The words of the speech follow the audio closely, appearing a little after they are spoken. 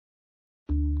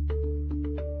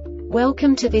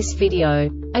Welcome to this video.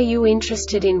 Are you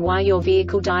interested in why your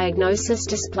vehicle diagnosis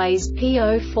displays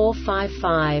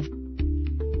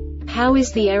P0455? How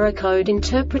is the error code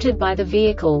interpreted by the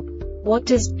vehicle? What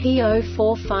does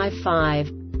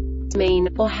P0455 mean,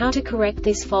 or how to correct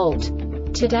this fault?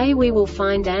 Today we will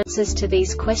find answers to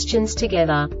these questions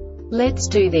together. Let's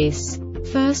do this.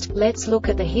 First, let's look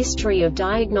at the history of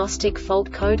diagnostic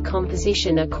fault code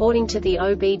composition according to the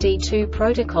OBD2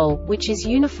 protocol, which is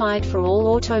unified for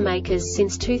all automakers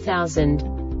since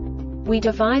 2000. We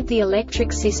divide the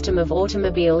electric system of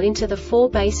automobile into the four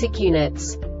basic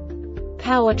units: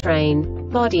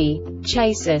 powertrain, body,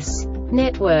 chassis,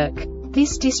 network.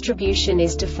 This distribution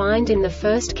is defined in the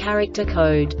first character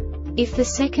code. If the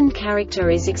second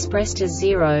character is expressed as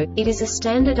 0, it is a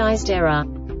standardized error.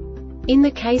 In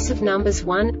the case of numbers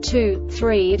 1, 2,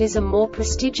 3, it is a more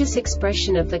prestigious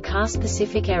expression of the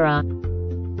car-specific error.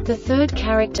 The third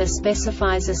character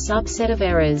specifies a subset of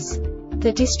errors.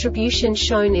 The distribution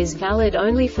shown is valid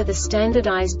only for the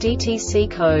standardized DTC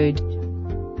code.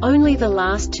 Only the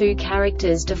last two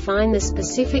characters define the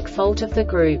specific fault of the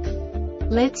group.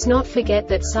 Let's not forget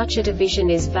that such a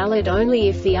division is valid only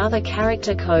if the other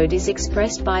character code is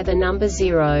expressed by the number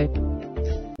 0.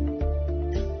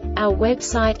 Our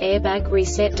website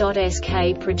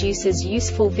airbagreset.sk produces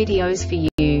useful videos for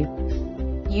you.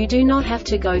 You do not have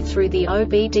to go through the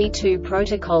OBD2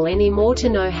 protocol anymore to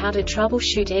know how to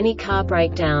troubleshoot any car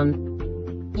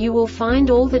breakdown. You will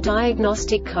find all the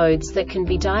diagnostic codes that can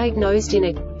be diagnosed in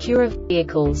Acura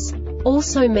vehicles.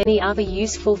 Also many other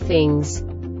useful things.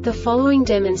 The following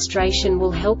demonstration will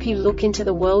help you look into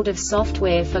the world of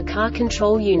software for car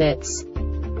control units.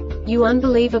 You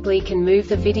unbelievably can move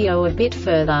the video a bit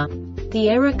further. The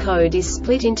error code is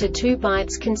split into 2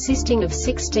 bytes consisting of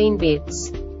 16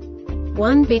 bits.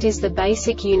 1 bit is the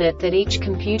basic unit that each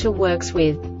computer works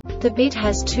with. The bit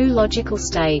has 2 logical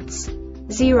states: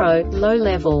 0, low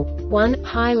level, 1,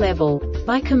 high level.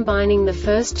 By combining the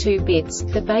first 2 bits,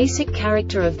 the basic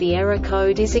character of the error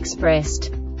code is expressed.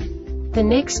 The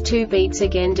next 2 beats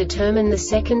again determine the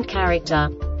second character.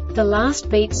 The last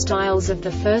beat styles of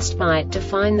the first byte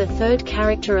define the third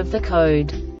character of the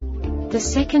code. The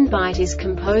second byte is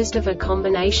composed of a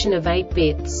combination of 8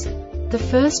 bits. The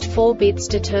first 4 bits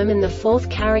determine the fourth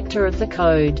character of the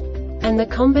code. And the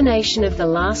combination of the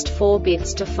last 4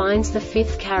 bits defines the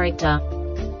fifth character.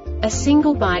 A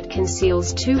single byte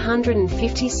conceals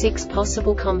 256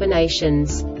 possible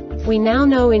combinations. We now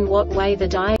know in what way the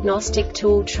diagnostic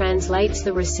tool translates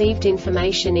the received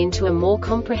information into a more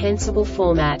comprehensible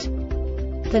format.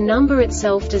 The number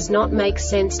itself does not make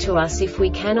sense to us if we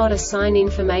cannot assign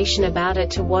information about it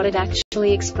to what it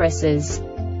actually expresses.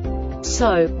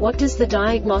 So, what does the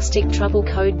Diagnostic Trouble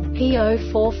Code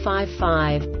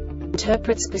P0455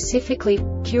 interpret specifically for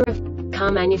Acura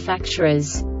car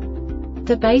manufacturers?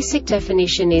 The basic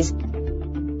definition is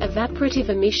Evaporative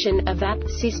emission EVAP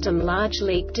system large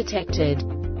leak detected.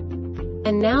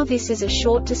 And now this is a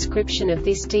short description of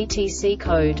this DTC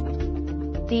code.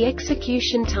 The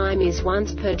execution time is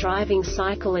once per driving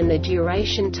cycle and the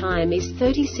duration time is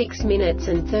 36 minutes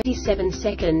and 37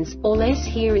 seconds, or less.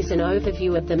 Here is an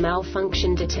overview of the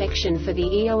malfunction detection for the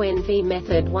EONV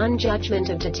method: 1. Judgment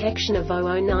of detection of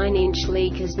 009-inch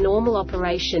leak as normal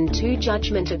operation. 2.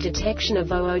 Judgment of detection of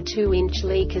 002-inch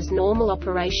leak as normal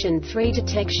operation. 3.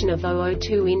 Detection of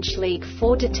 002-inch leak.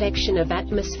 4. Detection of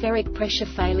atmospheric pressure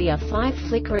failure. 5.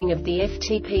 Flickering of the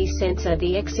FTP sensor.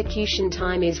 The execution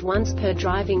time is once per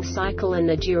driving cycle and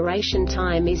the duration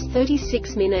time is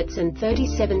 36 minutes and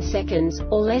 37 seconds,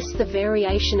 or less. The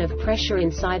variation of pressure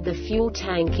inside the fuel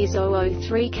tank is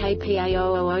 003 kPa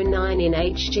 0009 in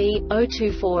Hg,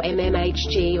 024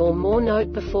 mmHg or more.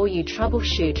 Note: before you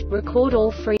troubleshoot, record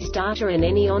all freeze data and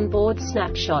any onboard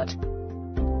snapshot.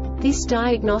 This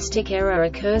diagnostic error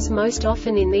occurs most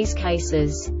often in these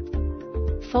cases: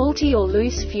 faulty or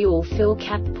loose fuel fill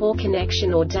cap, poor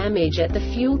connection or damage at the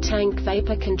fuel tank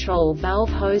vapor control valve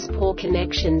hose, poor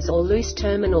connections or loose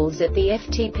terminals at the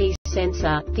FTP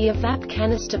sensor, the EVAP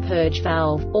canister purge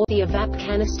valve, or the EVAP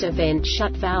canister vent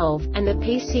shut valve, and the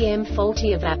PCM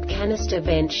faulty EVAP canister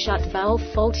vent shut valve,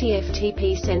 faulty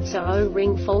FTP sensor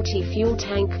O-ring, faulty fuel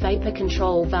tank vapor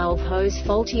control valve hose,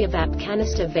 faulty EVAP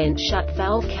canister vent shut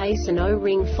valve case and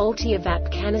O-ring, faulty EVAP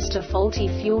canister, faulty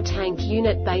fuel tank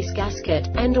unit base gasket,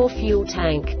 and/or fuel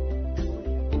tank.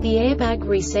 The Airbag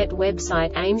Reset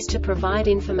website aims to provide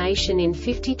information in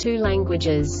 52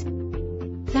 languages.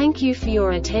 Thank you for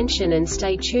your attention and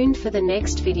stay tuned for the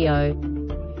next video.